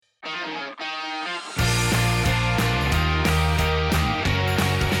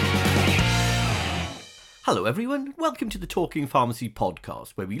Hello everyone, welcome to the Talking Pharmacy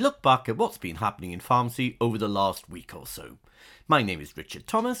podcast, where we look back at what's been happening in pharmacy over the last week or so. My name is Richard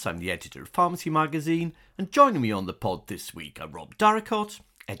Thomas, I'm the editor of Pharmacy Magazine, and joining me on the pod this week are Rob Darracott,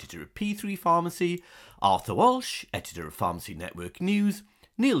 editor of P3 Pharmacy, Arthur Walsh, editor of Pharmacy Network News,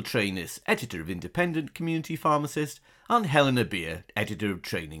 Neil Trainis, editor of Independent Community Pharmacist, and Helena Beer, editor of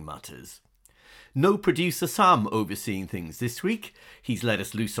Training Matters. No producer Sam overseeing things this week. He's let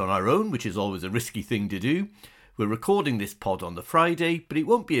us loose on our own, which is always a risky thing to do. We're recording this pod on the Friday, but it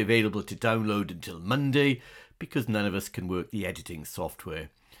won't be available to download until Monday because none of us can work the editing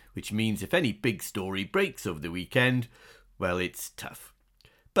software, which means if any big story breaks over the weekend, well, it's tough.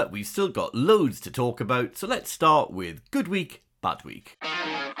 But we've still got loads to talk about, so let's start with Good Week, Bad Week.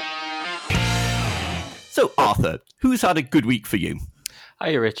 So, Arthur, who's had a good week for you?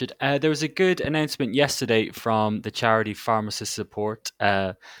 Hiya, Richard. There was a good announcement yesterday from the charity Pharmacist Support,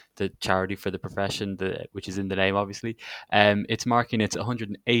 the charity for the profession, which is in the name, obviously. It's marking its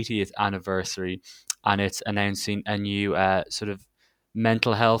 180th anniversary, and it's announcing a new sort of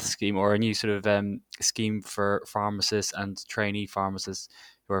mental health scheme, or a new sort of scheme for pharmacists and trainee pharmacists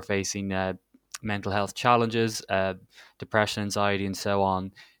who are facing mental health challenges, depression, anxiety, and so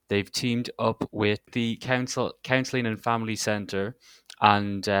on. They've teamed up with the Counselling and Family Centre,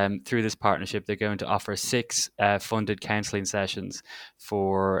 and through this partnership, they're going to offer 6 funded counselling sessions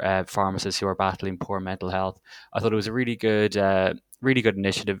for pharmacists who are battling poor mental health. I thought it was a really good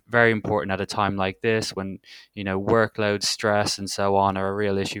initiative, very important at a time like this when, workload, stress, and so on are a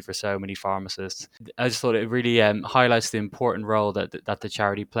real issue for so many pharmacists. I just thought it really highlights the important role that the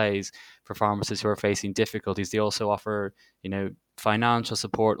charity plays for pharmacists who are facing difficulties. They also offer, financial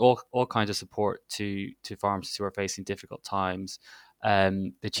support, all kinds of support to pharmacists who are facing difficult times.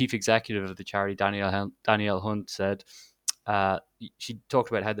 The chief executive of the charity, Danielle Hunt, said she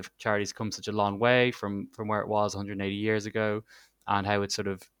talked about how the charity's come such a long way from where it was 180 years ago, and how it's sort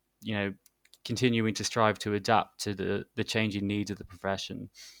of, continuing to strive to adapt to the changing needs of the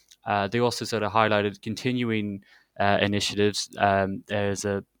profession. They also sort of highlighted continuing initiatives. There's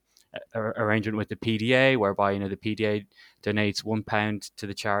a arrangement with the PDA whereby the PDA donates £1 to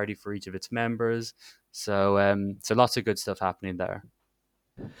the charity for each of its members. So lots of good stuff happening there.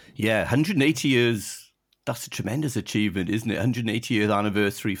 Yeah, 180 years, that's a tremendous achievement, isn't it? 180th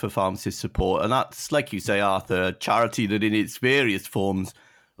anniversary for Pharmacist Support. And that's, like you say, Arthur, a charity that in its various forms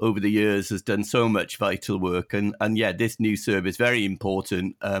over the years has done so much vital work. And yeah, this new service, very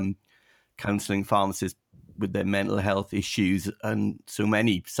important, counselling pharmacists with their mental health issues, and so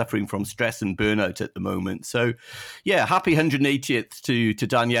many suffering from stress and burnout at the moment. So yeah, happy 180th to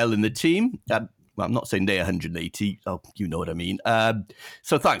Danielle and the team. Well, I'm not saying they're 180. Oh, you know what I mean.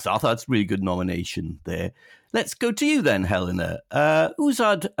 So thanks, Arthur. That's a really good nomination there. Let's go to you then, Helena. Who's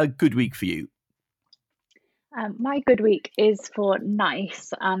had a good week for you? My good week is for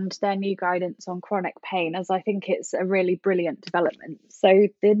NICE and their new guidance on chronic pain, as I think it's a really brilliant development. So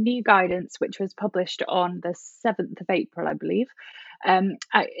the new guidance, which was published on the 7th of April, I believe,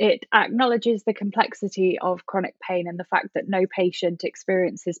 it acknowledges the complexity of chronic pain and the fact that no patient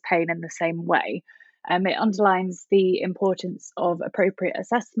experiences pain in the same way. It underlines the importance of appropriate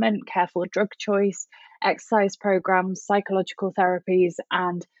assessment, careful drug choice, exercise programs, psychological therapies,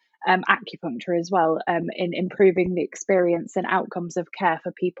 and acupuncture as well, in improving the experience and outcomes of care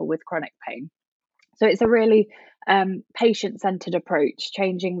for people with chronic pain. So it's a really patient-centered approach,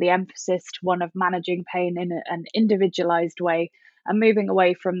 changing the emphasis to one of managing pain in an individualized way and moving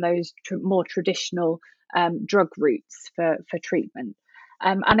away from those more traditional drug routes for treatment.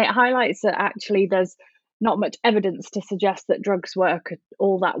 And it highlights that actually there's not much evidence to suggest that drugs work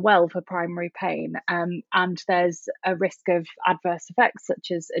all that well for primary pain. And there's a risk of adverse effects such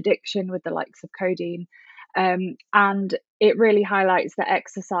as addiction with the likes of codeine. And it really highlights that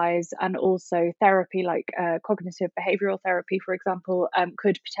exercise and also therapy like cognitive behavioral therapy, for example,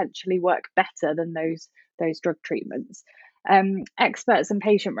 could potentially work better than those drug treatments. Experts and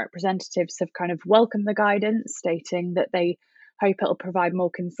patient representatives have kind of welcomed the guidance, stating that they hope it'll provide more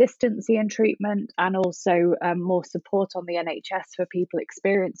consistency in treatment and also more support on the NHS for people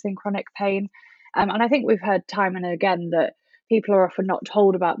experiencing chronic pain. And I think we've heard time and again that people are often not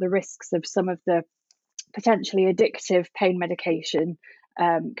told about the risks of some of the potentially addictive pain medication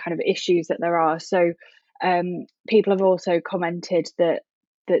kind of issues that there are. So people have also commented that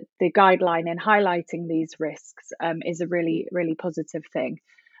the guideline in highlighting these risks is a really, really positive thing.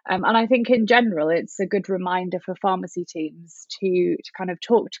 And I think in general, it's a good reminder for pharmacy teams to kind of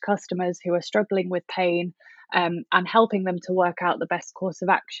talk to customers who are struggling with pain and helping them to work out the best course of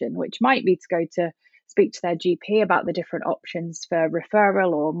action, which might be to go to speak to their GP about the different options for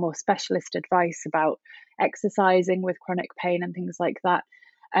referral or more specialist advice about exercising with chronic pain and things like that.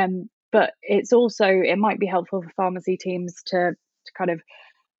 But it might be helpful for pharmacy teams to kind of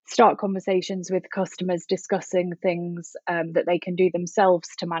start conversations with customers discussing things that they can do themselves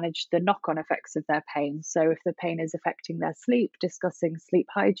to manage the knock-on effects of their pain. So if the pain is affecting their sleep, discussing sleep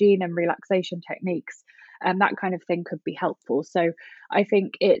hygiene and relaxation techniques, that kind of thing could be helpful. So I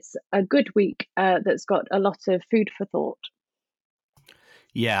think it's a good week that's got a lot of food for thought.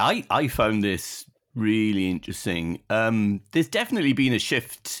 Yeah, I found this really interesting. There's definitely been a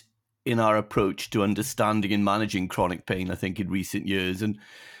shift in our approach to understanding and managing chronic pain, I think, in recent years. And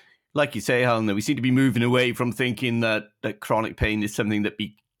like you say, Helena, we seem to be moving away from thinking that chronic pain is something that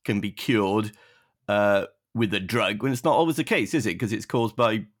can be cured with a drug, when it's not always the case, is it? Because it's caused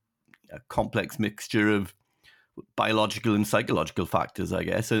by a complex mixture of biological and psychological factors, I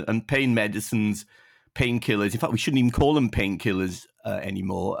guess. And pain medicines, painkillers, in fact, we shouldn't even call them painkillers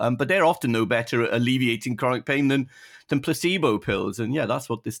anymore, but they're often no better at alleviating chronic pain than placebo pills. And yeah, that's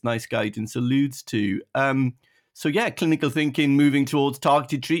what this nice guidance alludes to. So yeah, clinical thinking moving towards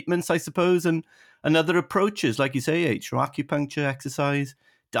targeted treatments, I suppose, and other approaches, like you say, from acupuncture, exercise,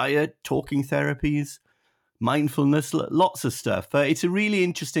 diet, talking therapies, mindfulness, lots of stuff. It's a really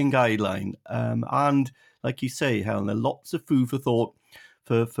interesting guideline. And like you say, Helena, lots of food for thought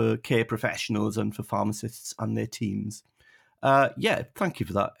for care professionals and for pharmacists and their teams. Yeah, thank you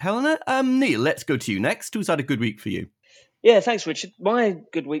for that, Helena. Neil, let's go to you next. Who's had a good week for you? Yeah, thanks, Richard. My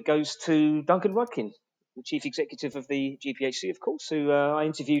good week goes to Duncan Rudkin, the Chief Executive of the GPHC, of course, who I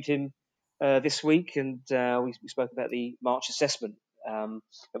interviewed him this week, and we spoke about the March assessment.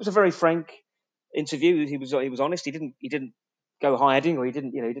 It was a very frank interview. He was honest. He didn't go hiding, or he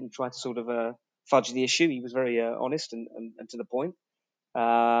didn't try to sort of fudge the issue. He was very honest and to the point.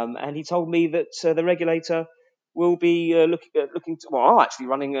 And he told me that the regulator will be looking to, well, are actually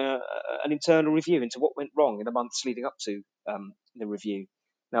running an internal review into what went wrong in the months leading up to the review.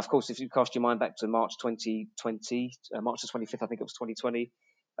 Now, of course, if you cast your mind back to March 2020, March the 25th, I think it was 2020,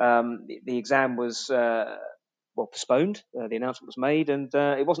 the exam was postponed. The announcement was made, and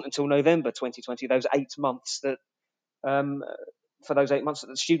it wasn't until November 2020, those 8 months that for those 8 months that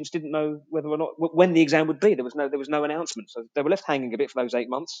the students didn't know whether or not when the exam would be. There was no announcement, so they were left hanging a bit for those 8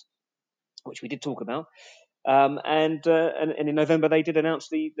 months, which we did talk about. And in November they did announce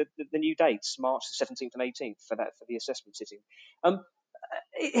the new dates, March the 17th and 18th for the assessment sitting.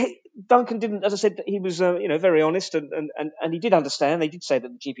 Duncan didn't, as I said, he was very honest and he did understand. They did say that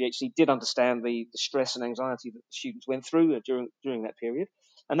the GPHC did understand the stress and anxiety that the students went through during that period,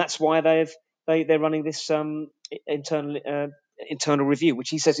 and that's why they're running this internal review, which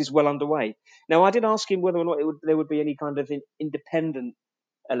he says is well underway. Now, I did ask him whether or not there would be any kind of independent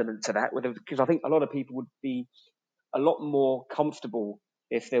element to that, because I think a lot of people would be a lot more comfortable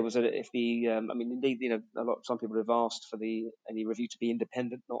if there was indeed, some people have asked for any review to be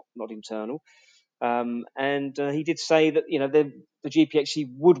independent, not internal. And he did say that the GPHC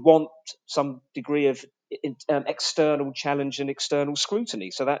would want some degree of external challenge and external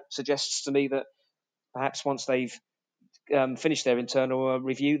scrutiny. So that suggests to me that perhaps once they've finished their internal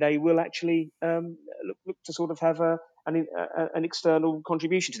review, they will actually look to sort of have an external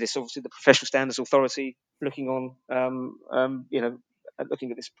contribution to this. Obviously, the Professional Standards Authority looking on,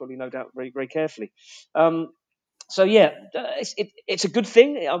 looking at this probably no doubt very, very carefully. So yeah, it's a good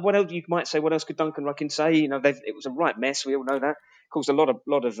thing. What else you might say? What else could Duncan Rudkin say? It was a right mess. We all know that. Caused a lot of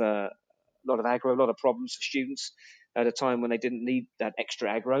aggro, a lot of problems for students at a time when they didn't need that extra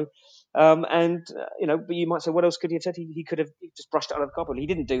aggro. But you might say, what else could he have said? He could have just brushed it under the carpet. He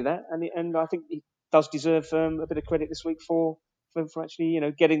didn't do that, and I think he does deserve a bit of credit this week for actually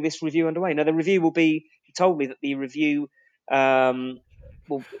getting this review underway. Now the review will be. He told me that the review.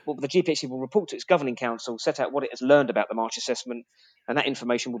 The GPHC will report to its governing council, set out what it has learned about the March assessment, and that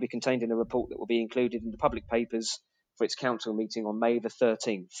information will be contained in a report that will be included in the public papers for its council meeting on May the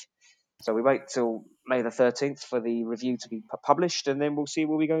 13th. So we wait till May the 13th for the review to be published, and then we'll see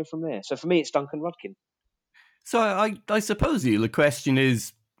where we go from there. So for me, it's Duncan Rudkin. So I suppose, Neil, the question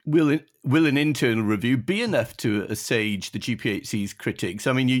is, will an internal review be enough to assuage the GPHC's critics?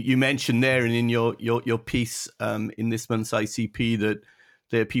 I mean, you mentioned there and in your piece in this month's ICP that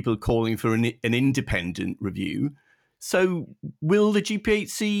there are people calling for an independent review. So will the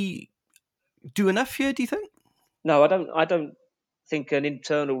GPHC do enough here, do you think? No, I don't think an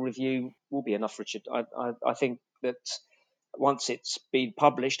internal review will be enough, Richard. I think that once it's been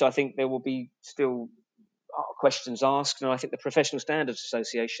published, I think there will be still questions asked, and I think the Professional Standards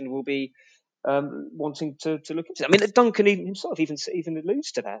Association will be wanting to look into it. I mean, Duncan himself even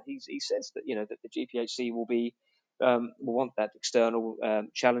alludes to that. He says that that the GPHC will be will want that external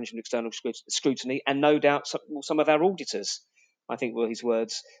challenge and external scrutiny, and no doubt some of our auditors, I think, were his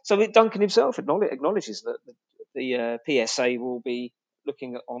words. So Duncan himself acknowledges that the PSA will be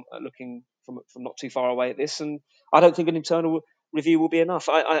looking from not too far away at this, and I don't think an internal review will be enough.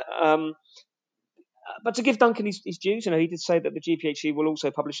 But to give Duncan his dues, he did say that the GPHE will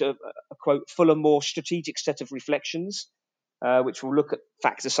also publish a quote, fuller, more strategic set of reflections, which will look at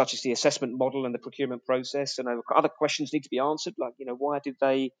factors such as the assessment model and the procurement process, and other questions need to be answered, like why did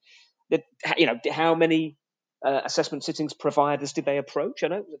they, how many assessment sittings providers did they approach? I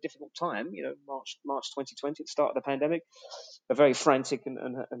know it was a difficult time, March 2020, the start of the pandemic, a very frantic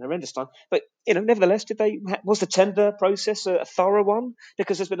and horrendous time. But nevertheless, was the tender process a thorough one?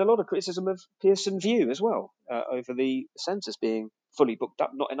 Because there's been a lot of criticism of Pearson VUE as well over the centres being fully booked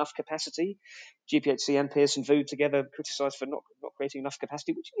up, not enough capacity. GPHC and Pearson VUE together criticised for not creating enough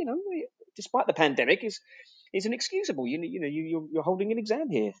capacity, which despite the pandemic is inexcusable. You're holding an exam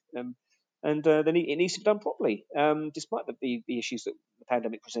here. And then it needs to be done properly, despite the issues that the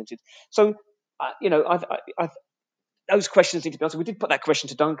pandemic presented. So, those questions need to be answered. We did put that question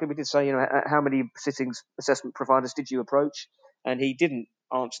to Duncan. We did say, how many sittings assessment providers did you approach? And he didn't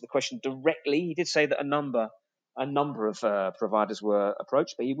answer the question directly. He did say that a number of providers were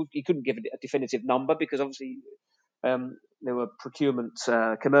approached, but he couldn't give a definitive number because obviously there were procurement,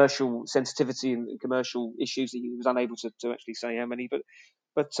 commercial sensitivity and commercial issues that he was unable to actually say how many.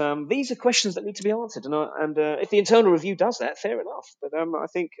 But these are questions that need to be answered, and if the internal review does that, fair enough. But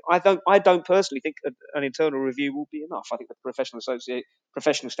I don't personally think an internal review will be enough. I think the Professional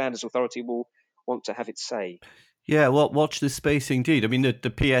Standards Authority will want to have its say. Yeah, well, watch this space indeed. I mean,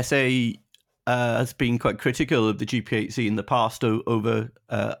 the PSA has been quite critical of the GPHC in the past over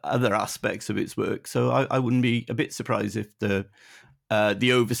other aspects of its work. So I wouldn't be a bit surprised if the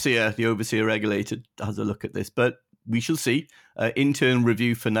overseer regulator has a look at this. But we shall see. Internal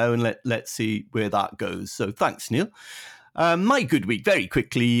review for now, and let's see where that goes. So thanks, Neil. My good week, very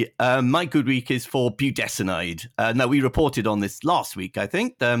quickly. My good week is for budesonide. Now, we reported on this last week, I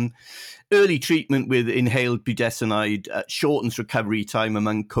think. Early treatment with inhaled budesonide shortens recovery time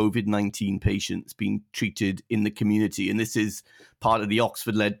among COVID-19 patients being treated in the community. And this is part of the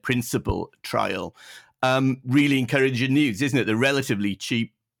Oxford-led Principle trial. Really encouraging news, isn't it? The relatively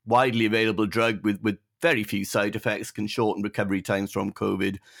cheap, widely available drug with very few side effects can shorten recovery times from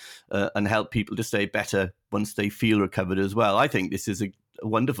COVID and help people to stay better once they feel recovered as well. I think this is a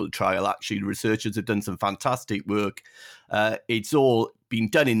wonderful trial, actually. The researchers have done some fantastic work. It's all been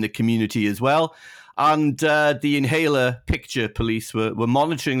done in the community as well. And the inhaler picture police were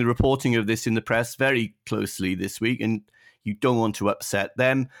monitoring the reporting of this in the press very closely this week, and you don't want to upset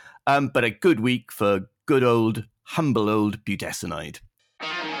them. But a good week for good old, humble old budesonide.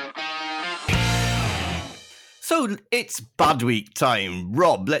 So it's bad week time.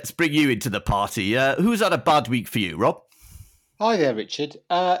 Rob, let's bring you into the party. Who's had a bad week for you, Rob? Hi there, Richard.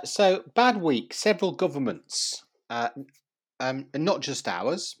 So bad week, several governments, and not just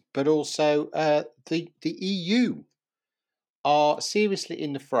ours, but also the EU are seriously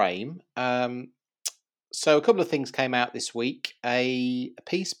in the frame. So a couple of things came out this week. A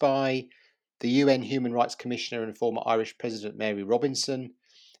piece by the UN Human Rights Commissioner and former Irish President Mary Robinson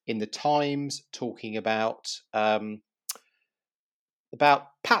in the Times, talking about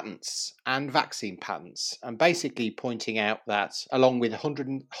patents and vaccine patents, and basically pointing out that along with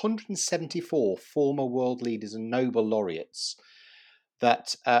 174 former world leaders and Nobel laureates,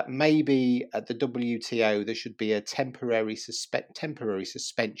 that maybe at the WTO there should be a temporary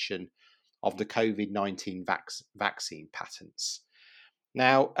suspension of the COVID-19 vaccine patents.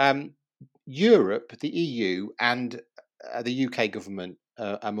 Now, Europe, the EU, and the UK government,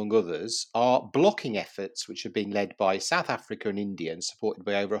 among others, are blocking efforts which have been led by South Africa and India and supported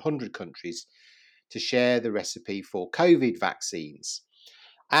by over 100 countries to share the recipe for COVID vaccines.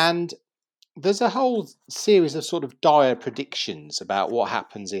 And there's a whole series of sort of dire predictions about what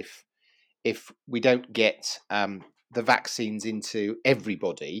happens if we don't get the vaccines into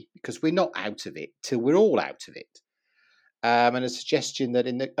everybody, because we're not out of it till we're all out of it. And a suggestion that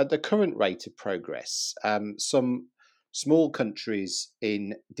at the current rate of progress, some small countries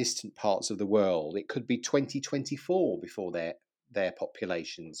in distant parts of the world, it could be 2024 before their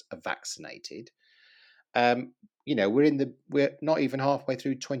populations are vaccinated. We're not even halfway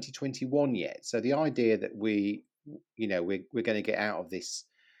through 2021 yet. So the idea that we're going to get out of this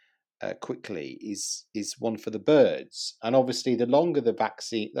quickly is one for the birds. And obviously, the longer the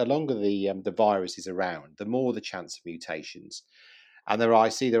virus is around, the more the chance of mutations. And there are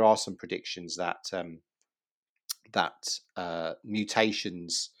some predictions that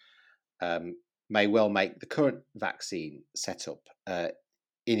mutations may well make the current vaccine setup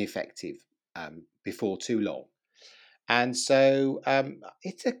ineffective before too long. And so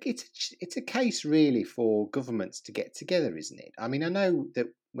it's a case really for governments to get together, isn't it? I mean, I know that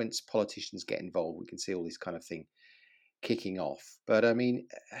once politicians get involved, we can see all this kind of thing kicking off. But I mean,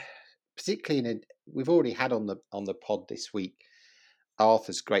 particularly we've already had on the pod this week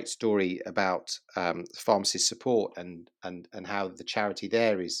Arthur's great story about pharmacist support and how the charity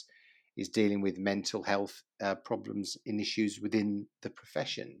there is dealing with mental health problems and issues within the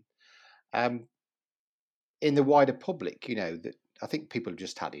profession. In the wider public, that I think people have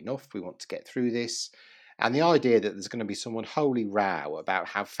just had enough. We want to get through this. And the idea that there's going to be someone holy row about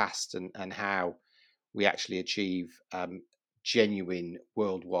how fast and how we actually achieve genuine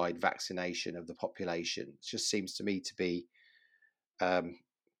worldwide vaccination of the population just seems to me to be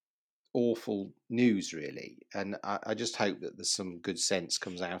awful news, really. And I just hope that there's some good sense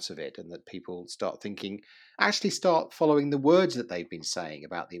comes out of it and that people start following the words that they've been saying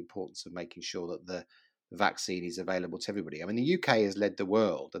about the importance of making sure that the vaccine is available to everybody. I mean, the UK has led the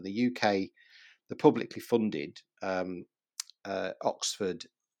world, and the UK, the publicly funded Oxford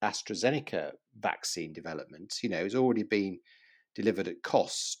AstraZeneca vaccine development, has already been delivered at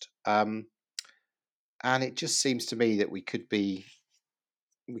cost. And it just seems to me that we could be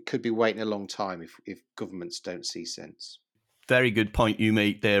waiting a long time if governments don't see sense. Very good point you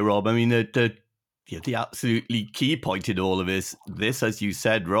make there, Rob. I mean, the absolutely key point in all of this, as you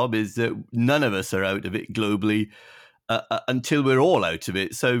said, Rob, is that none of us are out of it globally until we're all out of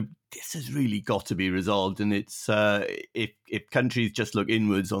it. So this has really got to be resolved. And it's if countries just look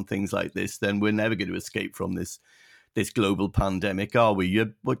inwards on things like this, then we're never going to escape from this global pandemic, are we?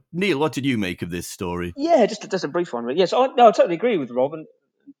 Neil, what did you make of this story? Yeah, just a brief one. Yes, I totally agree with Rob, and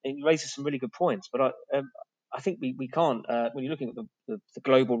he raises some really good points. But I think we can't, when you're looking at the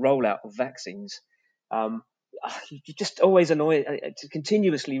global rollout of vaccines, you just always annoy. It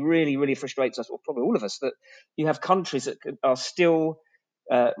continuously really, really frustrates us, or probably all of us, that you have countries that are still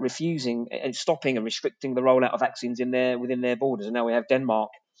refusing and stopping and restricting the rollout of vaccines within their borders. And now we have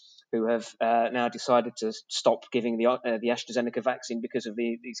Denmark, who have now decided to stop giving the AstraZeneca vaccine because of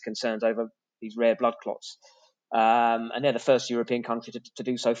these concerns over these rare blood clots. And they're the first European country to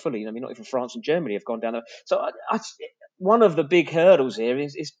do so fully. I mean, not even France and Germany have gone down there. So one of the big hurdles here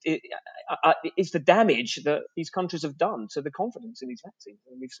is the damage that these countries have done to the confidence in these vaccines.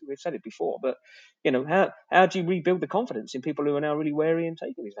 And we've said it before, but how do you rebuild the confidence in people who are now really wary in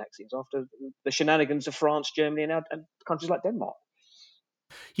taking these vaccines after the shenanigans of France, Germany, and countries like Denmark?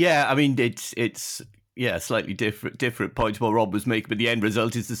 Yeah, I mean, it's slightly different point to what Rob was making, but the end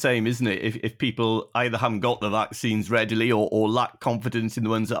result is the same, isn't it? If people either haven't got the vaccines readily or lack confidence in the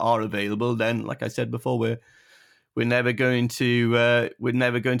ones that are available, then, like I said before, we're never going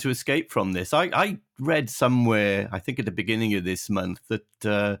to escape from this. I read somewhere, I think at the beginning of this month, that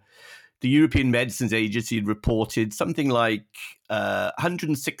the European Medicines Agency had reported something like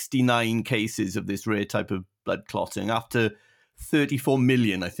 169 cases of this rare type of blood clotting after 34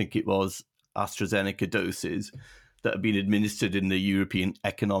 million, I think it was, AstraZeneca doses that have been administered in the European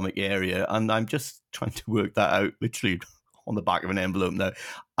Economic Area. And I'm just trying to work that out literally on the back of an envelope now.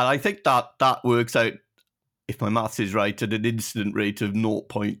 And I think that works out, if my maths is right, at an incident rate of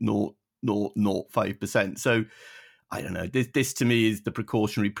 0.0005%. So I don't know. This to me is the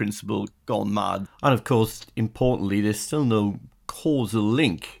precautionary principle gone mad. And of course, importantly, there's still no causal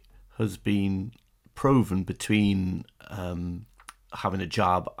link has been proven between having a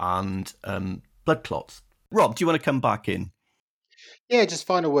jab and blood clots. Rob, do you want to come back in? Yeah, just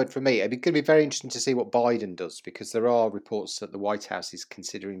final word from me. It's going to be very interesting to see what Biden does, because there are reports that the White House is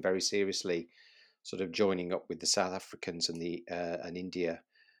considering very seriously sort of joining up with the South Africans and and India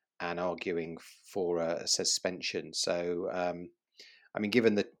and arguing for a suspension. So, I mean,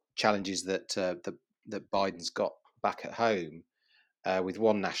 given the challenges that that Biden's got back at home, with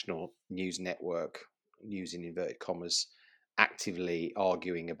one national news network, news in inverted commas, actively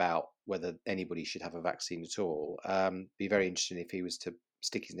arguing about whether anybody should have a vaccine at all, be very interesting if he was to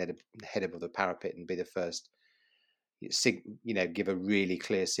stick his head above the parapet and be the first, give a really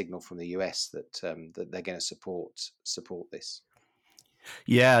clear signal from the US that that they're going to support this.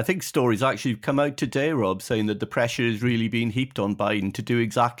 Yeah, I think stories actually come out today, Rob, saying that the pressure is really being heaped on Biden to do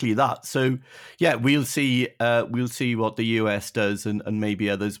exactly that. So, yeah, we'll see what the US does, and maybe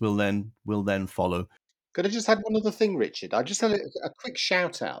others will then follow. Could I just add one other thing, Richard? I just had a quick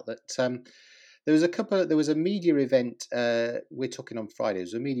shout out that there was a media event. We're talking on Friday. There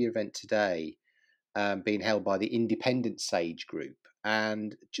was a media event today being held by the Independent Sage Group,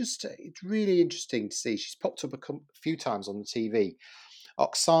 and just it's really interesting to see. She's popped up a few times on the TV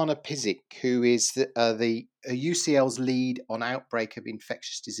Oksana Pizik, who is the UCL's lead on outbreak of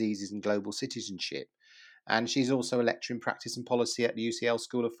infectious diseases and global citizenship. And she's also a lecturer in practice and policy at the UCL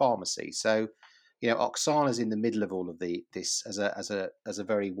School of Pharmacy. So, Oksana's in the middle of all of this as a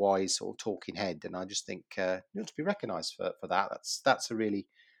very wise sort of talking head, and I just think you ought to be recognised for that. That's a really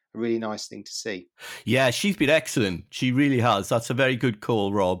nice thing to see. Yeah, she's been excellent. She really has. That's a very good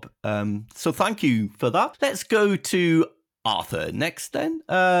call, Rob. So thank you for that. Let's go to Arthur next then.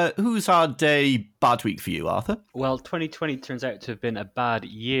 Who's had a bad week for you, Arthur? Well, 2020 turns out to have been a bad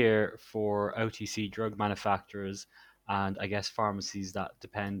year for OTC drug manufacturers and I guess pharmacies that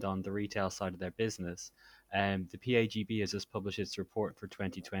depend on the retail side of their business. The PAGB has just published its report for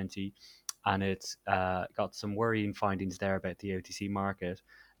 2020, and it's got some worrying findings there about the OTC market.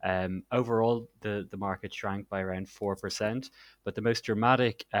 Overall, the market shrank by around 4%, but the most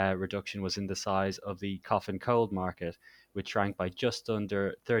dramatic reduction was in the size of the cough and cold market, which shrank by just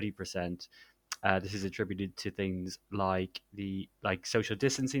under 30%. This is attributed to things like social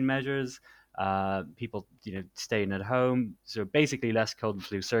distancing measures, people staying at home, so basically less cold and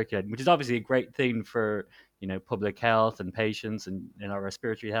flu circulating, which is obviously a great thing for public health and patients and our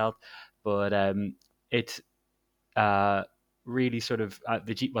respiratory health, but it really sort of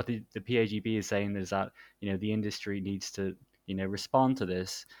what the PAGB is saying is that the industry needs to respond to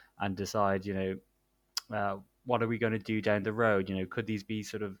this and decide what are we going to do down the road. Could these be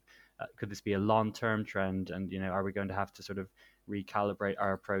could this be a long-term trend, and are we going to have to sort of recalibrate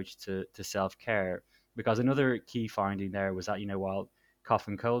our approach to self-care? Because another key finding there was that while cough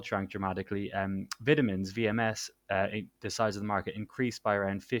and cold shrank dramatically, vitamins, VMS, the size of the market increased by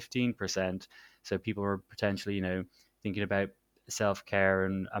around 15%. So people were potentially thinking about self-care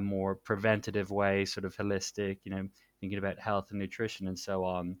in a more preventative way, sort of holistic, thinking about health and nutrition and so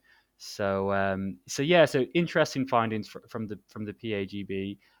on. So so interesting findings from the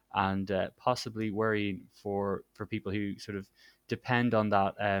PAGB, and possibly worrying for people who sort of depend on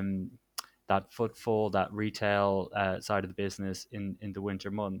that that footfall, that retail side of the business in the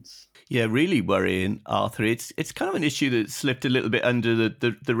winter months. Yeah, really worrying, Arthur. It's kind of an issue that slipped a little bit under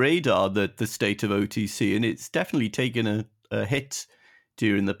the radar, the state of OTC, and it's definitely taken a hit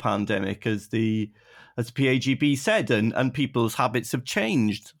during the pandemic, as PAGB said, and people's habits have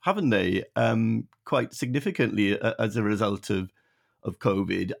changed, haven't they? Quite significantly as a result of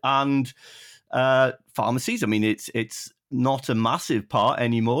COVID. And pharmacies, I mean, it's not a massive part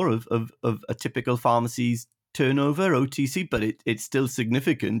anymore of a typical pharmacy's turnover, OTC, but it's still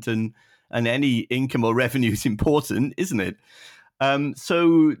significant, and any income or revenue is important, isn't it?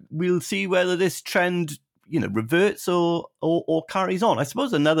 So we'll see whether this trend reverts or carries on. I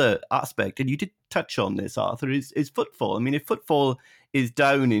suppose another aspect, and you did touch on this, Arthur, is footfall. I mean, if footfall is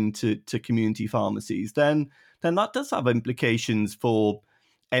down into community pharmacies, then that does have implications for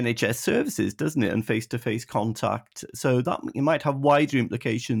NHS services, doesn't it, and face-to-face contact. So that it might have wider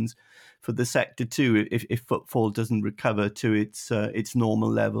implications for the sector too if footfall doesn't recover to its normal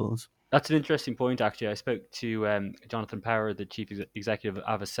levels. That's an interesting point, actually. I spoke to Jonathan Power, the chief executive of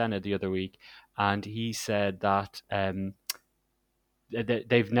Avicenna, the other week, and he said that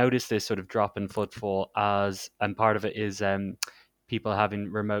they've noticed this sort of drop in footfall and part of it is people having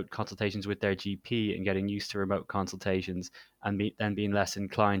remote consultations with their GP and getting used to remote consultations, and then being less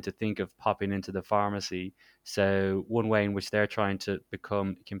inclined to think of popping into the pharmacy. So one way in which they're trying to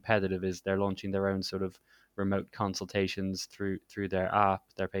become competitive is they're launching their own sort of remote consultations through their app,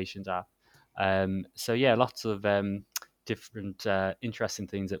 their patient app. So yeah, lots of different interesting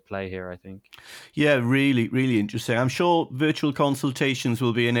things at play here, I think. Yeah, really, really interesting. I'm sure virtual consultations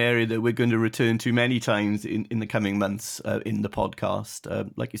will be an area that we're going to return to many times in the coming months in the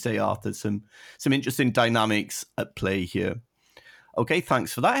podcast. Like you say, Arthur, some interesting dynamics at play here. Okay,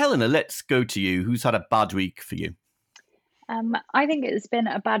 thanks for that. Helena, let's go to you. Who's had a bad week for you? I think it's been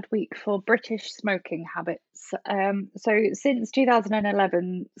a bad week for British smoking habits. So since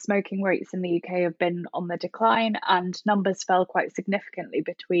 2011, smoking rates in the UK have been on the decline, and numbers fell quite significantly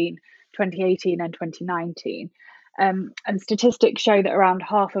between 2018 and 2019. And statistics show that around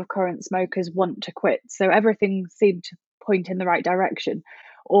half of current smokers want to quit. So everything seemed to point in the right direction,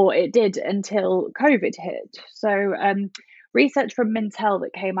 or it did until COVID hit. So research from Mintel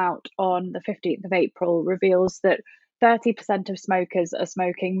that came out on the 15th of April reveals that 30% of smokers are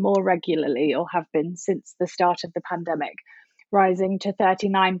smoking more regularly or have been since the start of the pandemic, rising to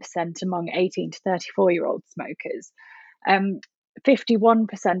 39% among 18 to 34-year-old smokers.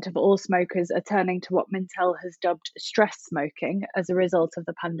 51% of all smokers are turning to what Mintel has dubbed stress smoking as a result of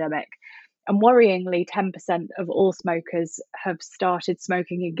the pandemic. And worryingly, 10% of all smokers have started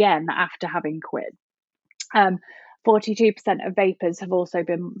smoking again after having quit. 42% of vapers have also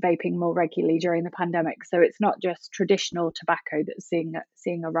been vaping more regularly during the pandemic. So it's not just traditional tobacco that's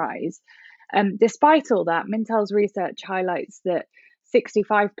seeing a rise. Despite all that, Mintel's research highlights that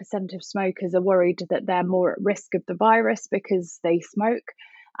 65% of smokers are worried that they're more at risk of the virus because they smoke,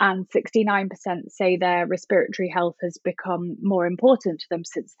 and 69% say their respiratory health has become more important to them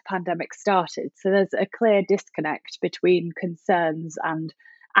since the pandemic started. So there's a clear disconnect between concerns and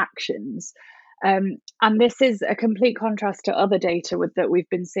actions. And this is a complete contrast to other data that we've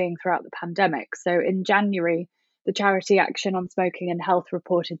been seeing throughout the pandemic. So in January, the charity Action on Smoking and Health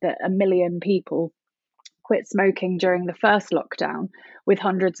reported that 1 million people quit smoking during the first lockdown, with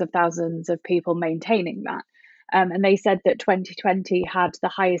hundreds of thousands of people maintaining that. And they said that 2020 had the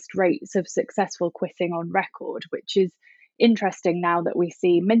highest rates of successful quitting on record, which is interesting now that we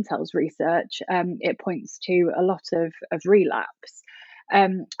see Mintel's research. It points to a lot of relapse.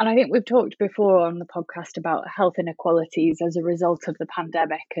 And I think we've talked before on the podcast about health inequalities as a result of the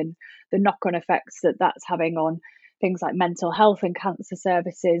pandemic and the knock-on effects that that's having on things like mental health and cancer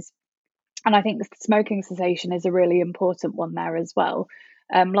services. And I think smoking cessation is a really important one there as well.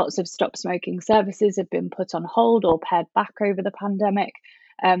 Lots of stop smoking services have been put on hold or pared back over the pandemic.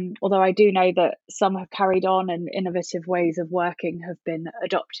 Although I do know that some have carried on and innovative ways of working have been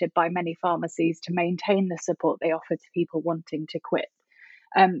adopted by many pharmacies to maintain the support they offer to people wanting to quit.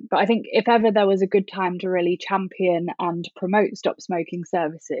 But I think if ever there was a good time to really champion and promote stop smoking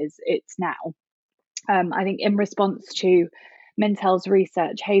services, it's now. I think in response to Mintel's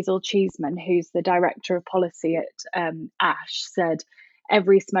research, Hazel Cheeseman, who's the director of policy at ASH, said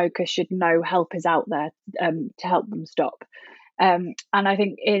every smoker should know help is out there to help them stop. And I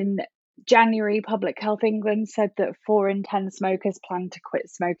think in January, Public Health England said that 4 in 10 smokers plan to quit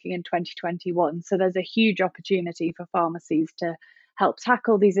smoking in 2021. So there's a huge opportunity for pharmacies to help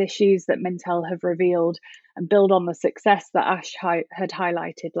tackle these issues that Mintel have revealed and build on the success that ASH had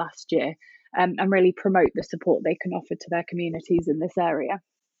highlighted last year, and really promote the support they can offer to their communities in this area.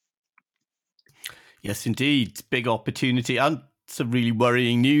 Yes, indeed. Big opportunity and some really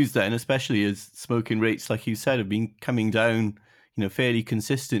worrying news then, especially as smoking rates, like you said, have been coming down, fairly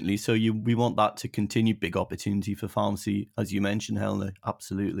consistently. So we want that to continue. Big opportunity for pharmacy, as you mentioned, Helena.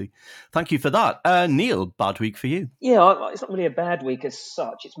 Absolutely. Thank you for that. Neil, bad week for you. Yeah, it's not really a bad week as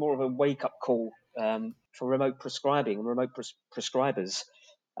such. It's more of a wake-up call for remote prescribing and remote prescribers.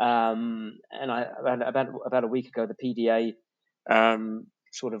 And about a week ago, the PDA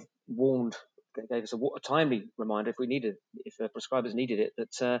sort of gave us a timely reminder if prescribers needed it,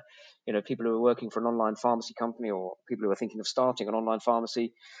 that people who are working for an online pharmacy company or people who are thinking of starting an online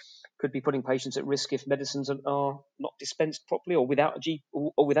pharmacy could be putting patients at risk if medicines are not dispensed properly or without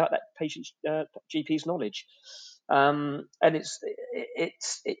without that patient's GP's knowledge. And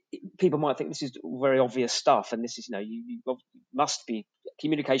people might think this is very obvious stuff, and this is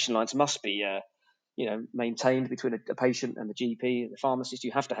communication lines must be maintained between a patient and the GP and the pharmacist.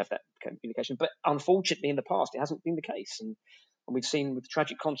 You have to have that communication, but unfortunately, in the past, it hasn't been the case, and we've seen with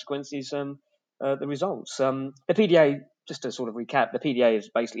tragic consequences the results. The PDA, just to sort of recap, the PDA has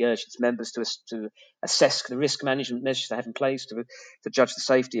basically urged its members to assess the risk management measures they have in place to judge the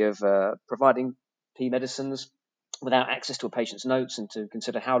safety of providing P medicines without access to a patient's notes, and to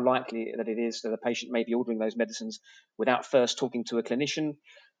consider how likely that it is that a patient may be ordering those medicines without first talking to a clinician.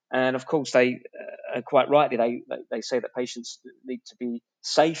 And of course, they quite rightly they say that patients need to be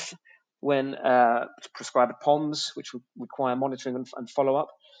safe when prescribed POMs, which require monitoring and follow up.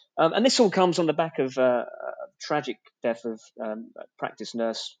 And this all comes on the back of a tragic death of a practice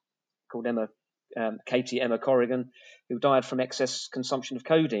nurse called Katie Emma Corrigan, who died from excess consumption of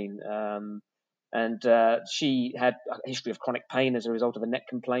codeine. And she had a history of chronic pain as a result of a neck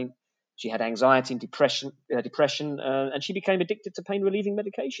complaint. She had anxiety and depression, and she became addicted to pain-relieving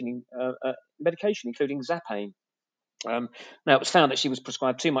medication, including Zapain. Now, it was found that she was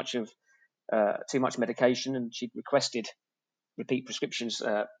prescribed too much medication, and she'd requested repeat prescriptions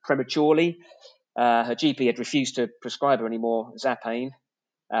prematurely. Her GP had refused to prescribe her any more Zapain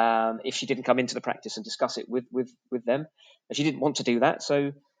if she didn't come into the practice and discuss it with them. And she didn't want to do that,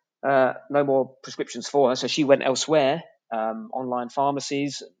 so no more prescriptions for her. So she went elsewhere, online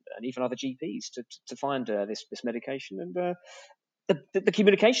pharmacies and even other GPs to find this medication. And the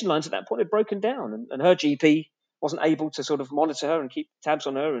communication lines at that point had broken down, and her GP wasn't able to sort of monitor her and keep tabs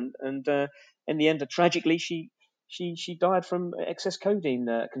on her. And in the end, tragically, she died from excess codeine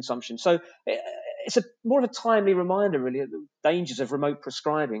consumption. So it's more of a timely reminder, really, of the dangers of remote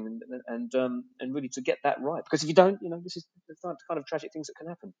prescribing, and really to get that right. Because if you don't, this is the kind of tragic things that can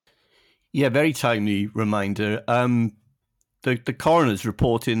happen. Yeah, very timely reminder. The coroner's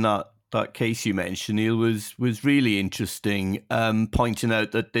reporting that that case you mentioned, Neil, was really interesting, pointing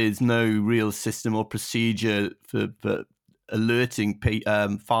out that there's no real system or procedure for alerting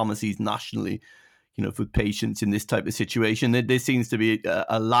pharmacies nationally, for patients in this type of situation. There seems to be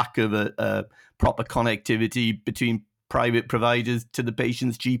a lack of a proper connectivity between private providers to the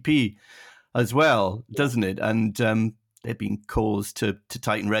patient's GP as well, doesn't it? And there have been calls to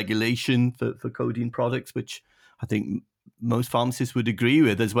tighten regulation for codeine products, which I think most pharmacists would agree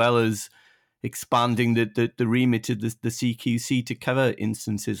with, as well as expanding the remit of the CQC to cover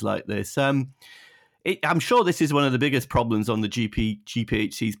instances like this. I'm sure this is one of the biggest problems on the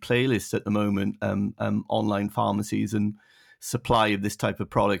GPHC's playlist at the moment, online pharmacies and supply of this type of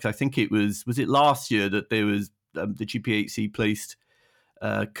product. I think was it last year that there was the GPHC placed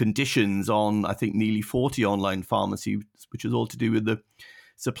conditions on, I think, nearly 40 online pharmacies, which was all to do with the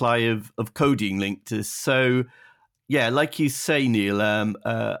supply of codeine linked to. So, yeah, like you say, Neil,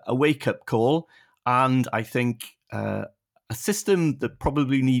 a wake-up call, and I think a system that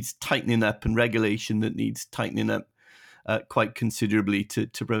probably needs tightening up and regulation that needs tightening up quite considerably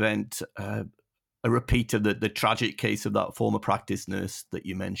to prevent a repeat of the tragic case of that former practice nurse that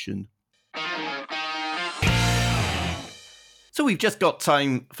you mentioned. So we've just got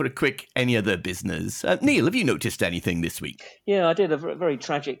time for a quick any other business. Neil, have you noticed anything this week? Yeah, I did. A very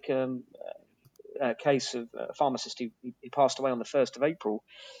tragic case of a pharmacist who passed away on the 1st of April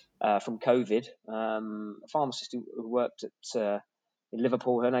from COVID. A pharmacist who worked in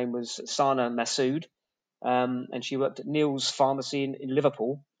Liverpool. Her name was Sana Massoud, and she worked at Neil's Pharmacy in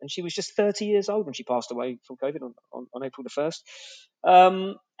Liverpool. And she was just 30 years old when she passed away from COVID on April the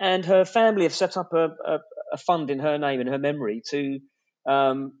 1st. And her family have set up a fund in her name, in her memory, to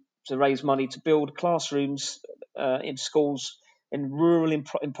raise money to build classrooms in schools in rural,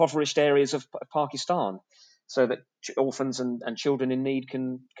 impoverished areas of Pakistan, so that orphans and children in need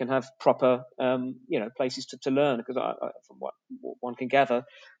can have proper places to learn. Because from what one can gather,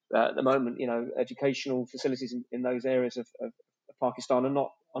 at the moment, educational facilities in those areas of Pakistan are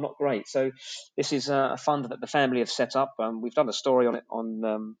not great. So this is a fund that the family have set up. We've done a story on it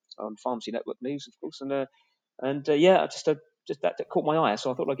on Pharmacy Network News, of course, just that caught my eye,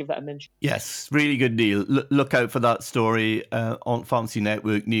 so I thought I'd give that a mention. Yes, really good, Neil. Look out for that story on Pharmacy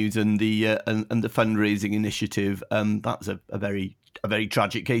Network News and the fundraising initiative. That's a very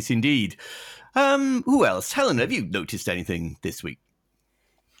tragic case indeed. Who else? Helen, have you noticed anything this week?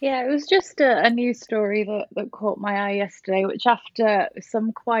 Yeah, it was just a news story that caught my eye yesterday, which after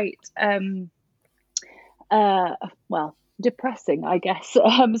some quite depressing, I guess,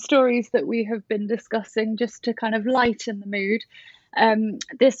 stories that we have been discussing just to kind of lighten the mood.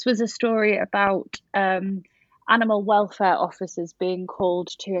 This was a story about animal welfare officers being called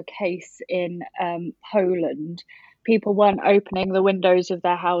to a case in Poland. People weren't opening the windows of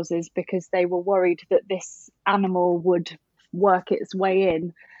their houses because they were worried that this animal would work its way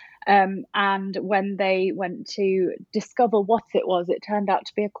in. And when they went to discover what it was, it turned out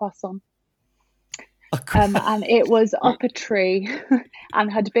to be a croissant. And it was up a tree and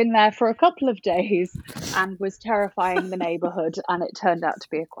had been there for a couple of days and was terrifying the neighbourhood, and it turned out to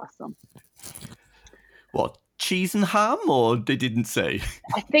be a croissant. What, cheese and ham, or they didn't say?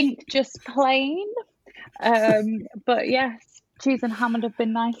 I think just plain. But yes, cheese and ham would have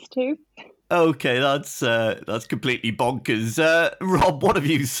been nice too. Okay, that's completely bonkers. Rob, what have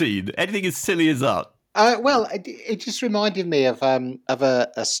you seen? Anything as silly as that? Well, it just reminded me of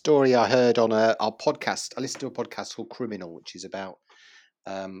a story I heard on our podcast. I listened to a podcast called Criminal, which is about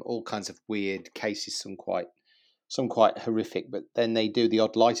all kinds of weird cases, some quite horrific, but then they do the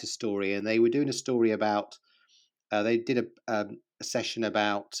odd lighter story. And they were doing a story about they did a session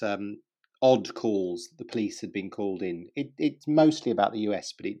about odd calls the police had been called in. It's mostly about the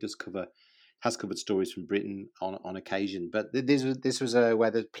US, but it has covered stories from Britain on occasion. But this was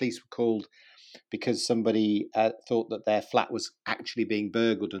where the police were called because somebody thought that their flat was actually being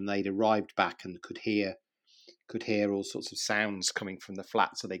burgled, and they'd arrived back and could hear all sorts of sounds coming from the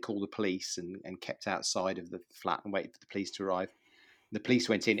flat. So they called the police and kept outside of the flat and waited for the police to arrive. The police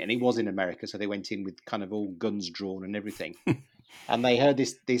went in, and it was in America, so they went in with kind of all guns drawn and everything. And they heard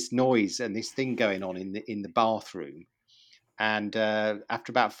this noise and this thing going on in the bathroom. And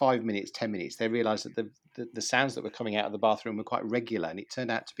after about 5 minutes, 10 minutes, they realised that the sounds that were coming out of the bathroom were quite regular, and it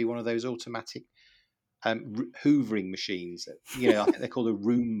turned out to be one of those automatic hoovering machines. I think they're called a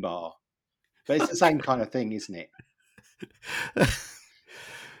Roomba. But it's the same kind of thing, isn't it?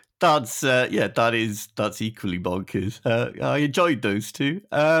 That's equally bonkers. I enjoyed those two.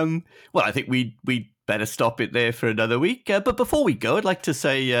 Well, I think we better stop it there for another week. But before we go, I'd like to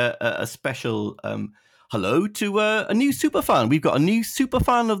say a special hello to a new superfan. We've got a new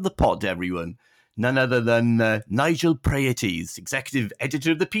superfan of the pod, everyone. None other than Nigel Praeties, executive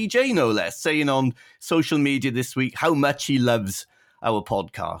editor of the PJ, no less, saying on social media this week how much he loves our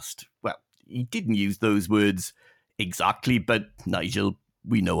podcast. Well, he didn't use those words exactly, but Nigel,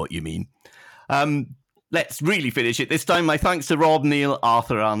 we know what you mean. Let's really finish it this time. My thanks to Rob, Neil,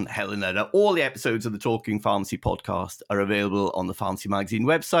 Arthur, and Helena. All the episodes of the Talking Pharmacy podcast are available on the Pharmacy Magazine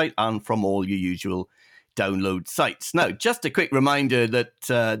website and from all your usual download sites. Now, just a quick reminder that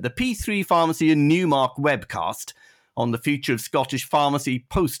the P3 Pharmacy and Newmark webcast on the future of Scottish pharmacy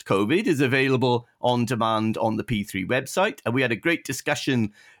post-COVID is available on demand on the P3 website. And we had a great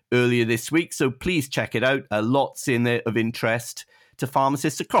discussion earlier this week, so please check it out. Lots in there of interest to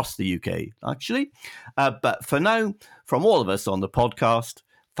pharmacists across the UK, actually. But for now, from all of us on the podcast,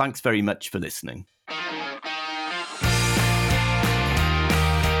 thanks very much for listening.